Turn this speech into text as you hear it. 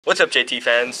What's up, JT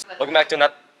fans? Welcome back to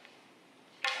another.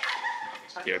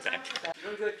 You're back.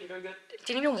 You're good.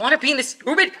 Didn't even want to be in this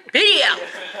stupid video.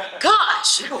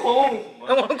 Gosh. Go home.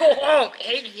 I want to go home. I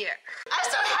hate it here. I'm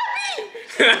so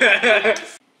happy.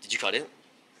 Did you cut it?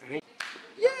 Yay.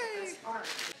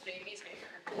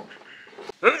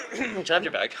 Can I have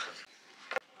your bag?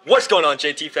 What's going on,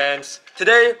 JT fans?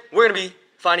 Today we're gonna be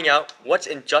finding out what's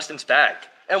in Justin's bag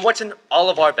and what's in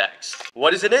all of our bags.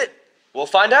 What is in it? We'll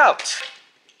find out.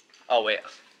 Oh wait.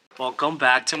 Welcome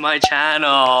back to my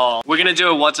channel. We're gonna do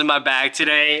a what's in my bag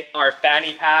today. Our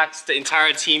fanny packs, the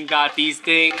entire team got these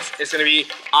things. It's gonna be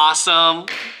awesome.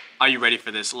 Are you ready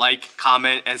for this? Like,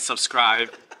 comment, and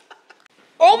subscribe.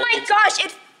 Oh my gosh,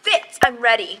 it fits. I'm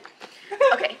ready.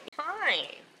 Okay.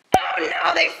 Fine. Oh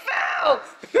no, they fell.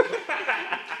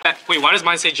 Wait, why does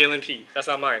mine say Jalen P? That's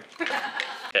not mine.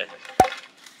 Okay.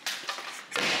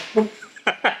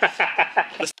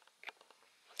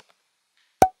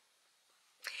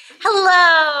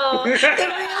 Hello.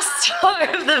 The real star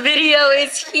of the video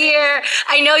is here.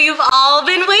 I know you've all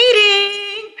been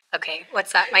waiting. Okay,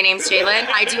 what's that? My name's Jalen.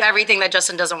 I do everything that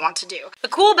Justin doesn't want to do. The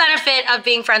cool benefit of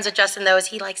being friends with Justin, though, is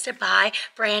he likes to buy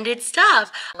branded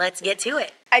stuff. Let's get to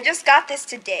it. I just got this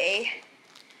today.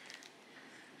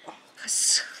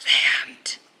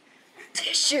 Slammed.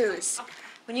 Tissues.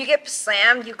 When you get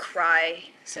slammed, you cry.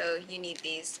 So you need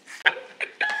these.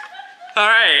 All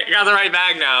right, I got the right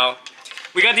bag now.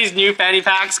 We got these new fanny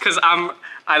packs because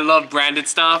I love branded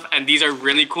stuff, and these are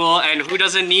really cool. And who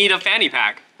doesn't need a fanny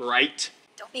pack, right?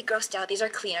 Don't be grossed out. These are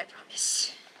clean, I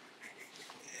promise.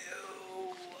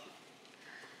 Ew.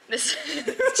 This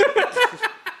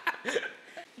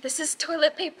is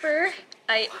toilet paper.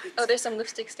 Oh, there's some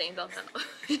lipstick stains on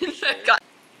that.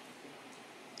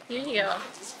 Here you go.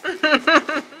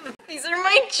 These are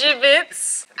my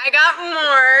gibbets. I got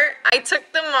more. I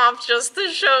took them off just to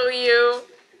show you.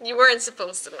 You weren't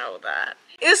supposed to know that.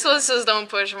 This one says don't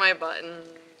push my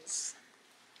buttons.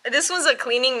 This one's a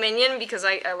cleaning minion because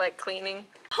I like cleaning.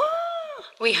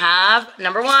 We have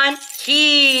number one,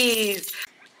 keys.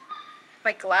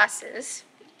 My glasses.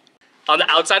 On the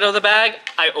outside of the bag,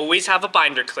 I always have a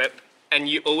binder clip. And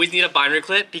you always need a binder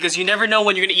clip because you never know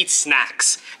when you're gonna eat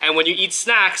snacks. And when you eat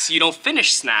snacks, you don't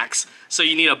finish snacks. So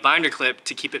you need a binder clip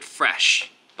to keep it fresh.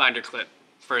 Binder clip,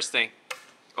 first thing.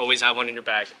 Always have one in your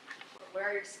bag. Where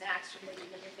are your snacks from the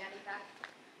fanny pack?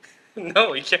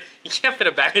 No, you can't fit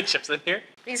a bag of chips in here.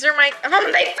 These are my,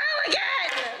 oh, they fell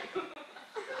again!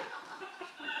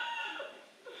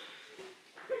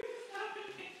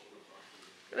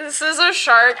 This is a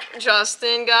shark.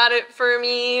 Justin got it for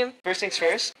me. First things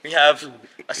first, we have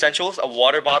essentials, a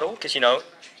water bottle, because you know,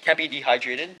 can't be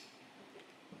dehydrated.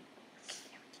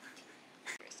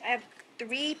 I have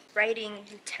 3 writing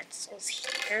utensils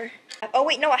here. Oh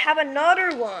wait, no, I have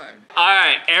another one. All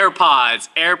right, AirPods.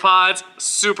 AirPods,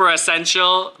 super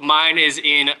essential. Mine is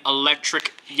in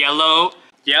electric yellow.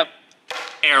 Yep,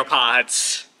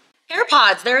 AirPods.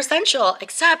 AirPods, they're essential,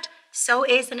 except so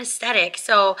is an aesthetic.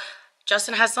 So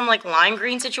Justin has some like lime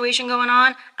green situation going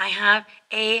on. I have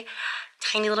a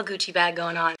tiny little Gucci bag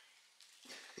going on.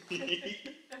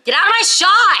 Get out of my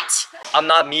shot! I'm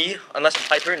not me, unless it's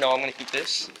Piper. No, I'm gonna keep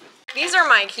this. These are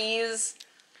my keys.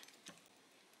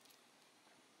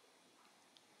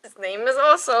 His name is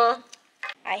also.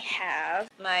 I have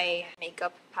my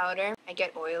makeup powder. I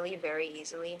get oily very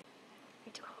easily.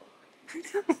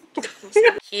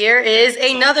 Here is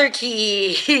another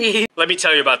key. Let me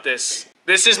tell you about this.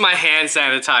 This is my hand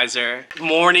sanitizer,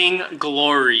 Morning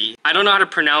Glory. I don't know how to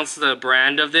pronounce the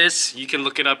brand of this. You can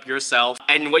look it up yourself.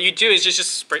 And what you do is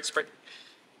just spray,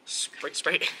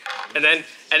 and then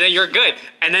you're good.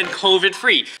 And then COVID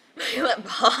free. My lip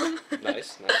balm.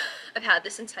 Nice. I've had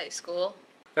this since high school.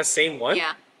 The same one?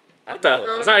 Yeah, What the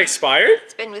hell? It's not expired?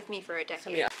 it's been with me for a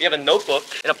decade. We have a notebook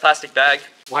in a plastic bag.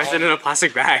 Why is it in a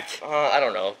plastic bag? I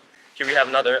don't know. Here we have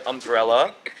another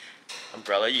umbrella.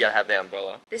 Umbrella, you gotta have the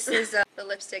umbrella. This is the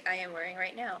lipstick I am wearing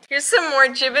right now. Here's some more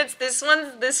gibbets. This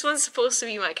one's supposed to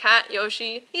be my cat,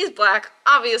 Yoshi. He's black,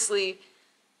 obviously,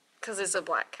 because it's a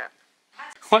black cat.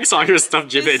 Why is all your stuff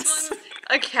This gibbets? one's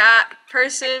a cat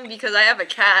person because I have a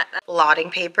cat. Blotting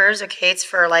papers, okay? It's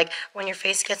for like when your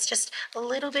face gets just a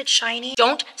little bit shiny.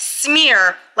 Don't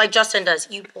smear like Justin does.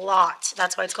 You blot.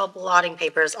 That's why it's called blotting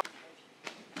papers.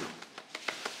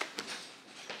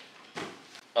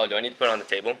 Oh, do I need to put it on the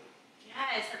table?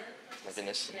 Yes. My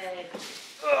goodness.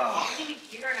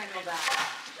 You're gonna know that.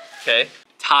 Okay.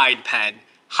 Tide pen.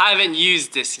 Haven't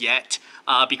used this yet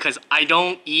because I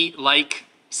don't eat like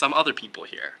some other people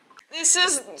here. This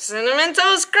is Cinnamon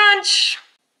Toast Crunch.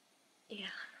 Yeah.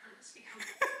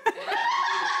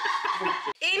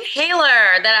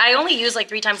 inhaler that I only use like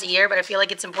 3 times a year, but I feel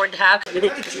like it's important to have.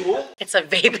 It's a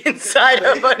vape inside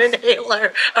of an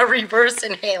inhaler, a reverse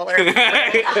inhaler.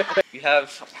 We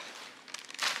have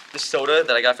this soda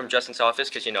that I got from Justin's office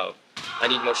because, you know, I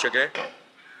need more sugar.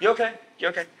 You okay? You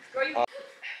okay? Hold on,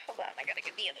 I gotta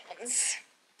get the other ones.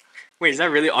 Wait, is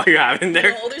that really all you have in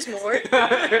there? Oh, there's more.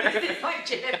 My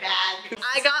gym bag.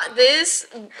 I got this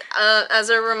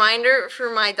as a reminder for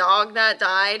my dog that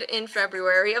died in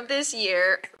February of this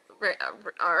year.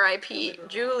 R.I.P.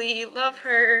 Julie, love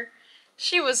her.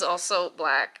 She was also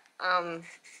black.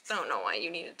 Don't know why you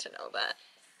needed to know that.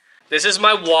 This is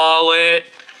my wallet.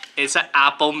 It's an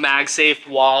Apple MagSafe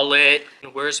wallet.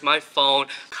 Where's my phone?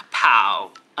 Kapow.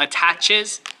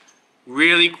 Attaches.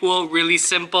 Really cool, really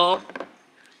simple.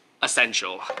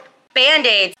 Essential.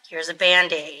 Band-Aids. Here's a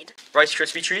Band-Aid. Rice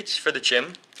Krispie treats for the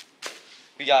gym.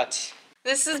 We got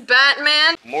This is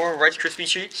Batman. more Rice Krispie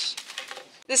treats.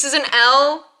 This is an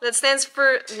L that stands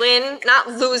for Lynn, not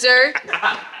loser.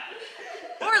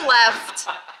 Or left.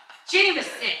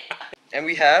 Jameson. And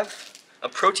we have a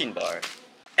protein bar.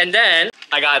 And then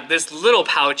I got this little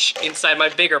pouch inside my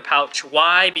bigger pouch.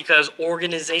 Why? Because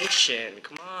organization.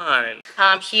 Come on.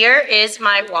 Here is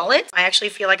my wallet. I actually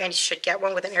feel like I should get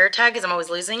one with an air tag because I'm always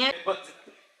losing it.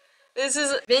 This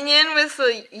is Minion with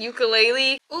the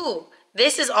ukulele. Ooh,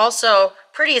 this is also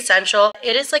pretty essential.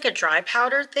 It is like a dry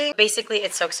powder thing. Basically,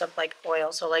 it soaks up like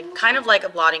oil, so like kind of like a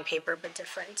blotting paper, but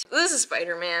different. This is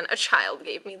Spider-Man. A child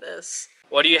gave me this.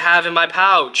 What do you have in my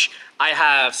pouch? I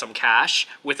have some cash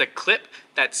with a clip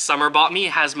that Summer bought me.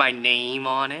 It has my name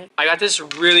on it. I got this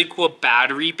really cool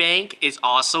battery bank. It's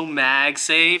also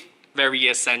MagSafe. Very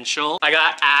essential. I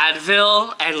got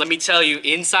Advil, and let me tell you,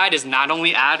 inside is not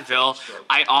only Advil,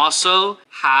 I also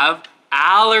have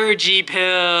allergy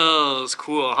pills.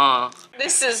 Cool, huh?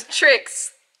 This is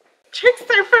Tricks. Tricks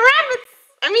are for rabbits.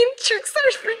 I mean, Tricks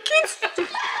are for kids.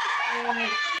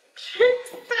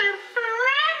 Tricks are for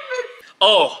rabbits.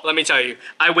 Oh, let me tell you,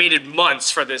 I waited months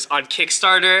for this on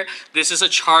Kickstarter. This is a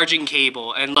charging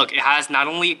cable, and look, it has not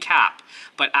only a cap,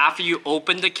 but after you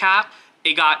open the cap,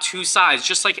 it got 2 sides,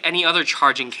 just like any other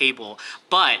charging cable,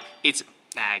 but it's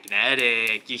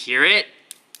magnetic. You hear it?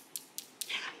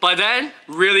 But then,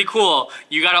 really cool,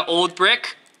 you got an old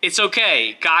brick, it's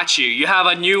okay, got you. You have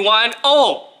a new one,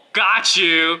 oh, got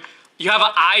you. You have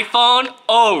an iPhone,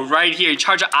 oh, right here. You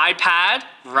charge an iPad,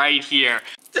 right here.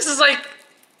 This is like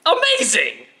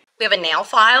amazing. We have a nail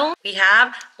file. We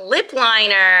have lip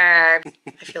liner.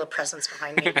 I feel a presence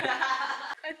behind me.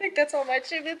 I think that's all my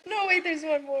chibbits. No, wait, there's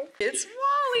one more. It's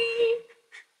Wally.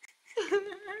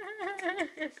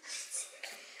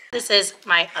 This is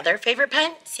my other favorite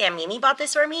pen. Samini bought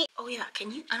this for me. Oh yeah,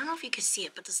 can you, I don't know if you can see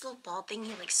it, but this little ball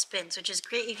thingy like spins, which is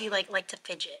great if you like to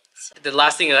fidget. So. The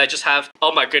last thing that I just have,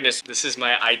 oh my goodness, this is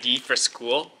my ID for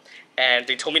school. And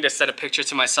they told me to send a picture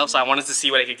to myself, so I wanted to see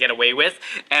what I could get away with.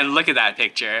 And look at that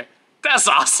picture. That's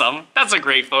awesome. That's a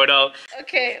great photo.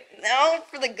 Okay, now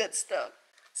for the good stuff.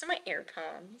 These are my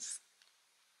AirPods.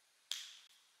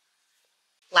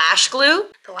 Lash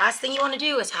glue. The last thing you want to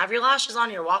do is have your lashes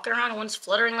on. You're walking around and one's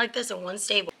fluttering like this and one's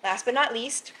stable. Last but not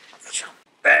least,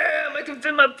 Bam! I can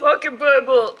fit my pocket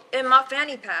Bible. in my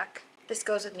fanny pack. This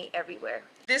goes with me everywhere.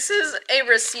 This is a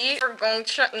receipt for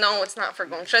Gongcha. No, it's not for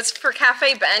Gongcha. It's for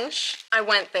Cafe Bench. I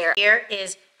went there. Here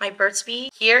is my Burt's Bee.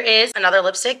 Here is another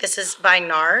lipstick. This is by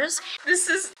NARS. This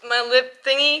is my lip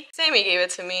thingy. Sammy gave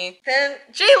it to me. Then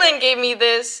Jalen gave me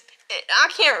this. I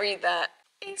can't read that.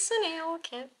 It's a nail,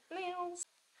 can't nails.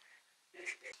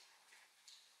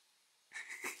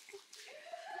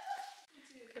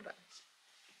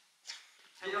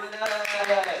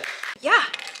 Yeah,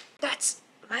 that's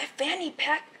my fanny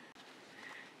pack.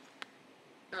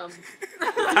 And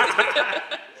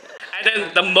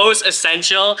then the most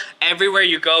essential, everywhere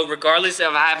you go, regardless if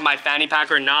I have my fanny pack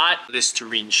or not,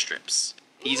 Listerine strips.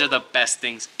 These are the best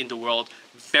things in the world.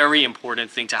 Very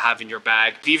important thing to have in your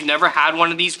bag. If you've never had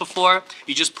one of these before,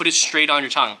 you just put it straight on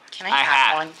your tongue. Can I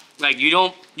have one? Like you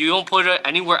don't put it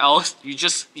anywhere else. You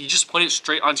just put it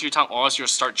straight onto your tongue, or else you'll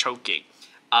start choking.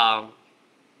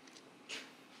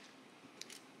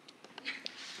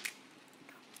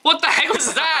 What the heck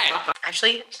was that?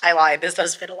 Actually, I lied. This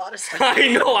does fit a lot of stuff. I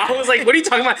know. I was like, what are you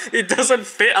talking about? It doesn't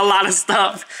fit a lot of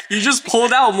stuff. You just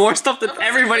pulled out more stuff than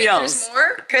everybody else. There's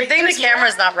more? Good thing the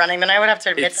camera's not running, then I would have to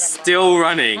admit It's that I'm still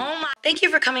running. wrong. Oh my. Thank you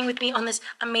for coming with me on this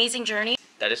amazing journey.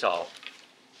 That is all.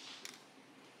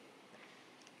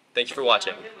 Thank you for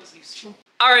watching.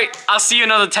 All right, I'll see you in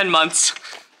another 10 months.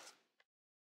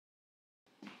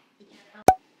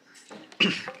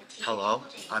 Hello,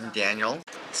 I'm Daniel.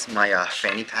 This is my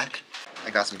fanny pack.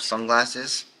 I got some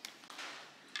sunglasses.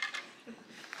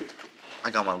 I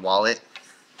got my wallet.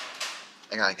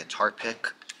 I got a guitar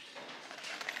pick.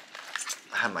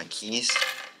 I have my keys.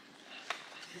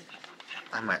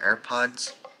 I have my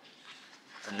AirPods.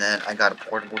 And then I got a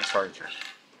portable charger.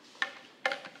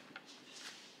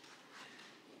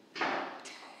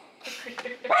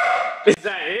 Is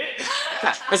that it?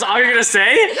 That's all you're gonna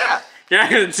say? Yeah. You're not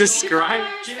gonna describe?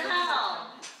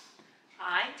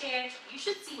 Hi, Dan. You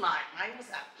should see mine. Mine was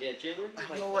up. Yeah, Jalen.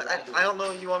 I don't know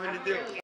what you want me to do.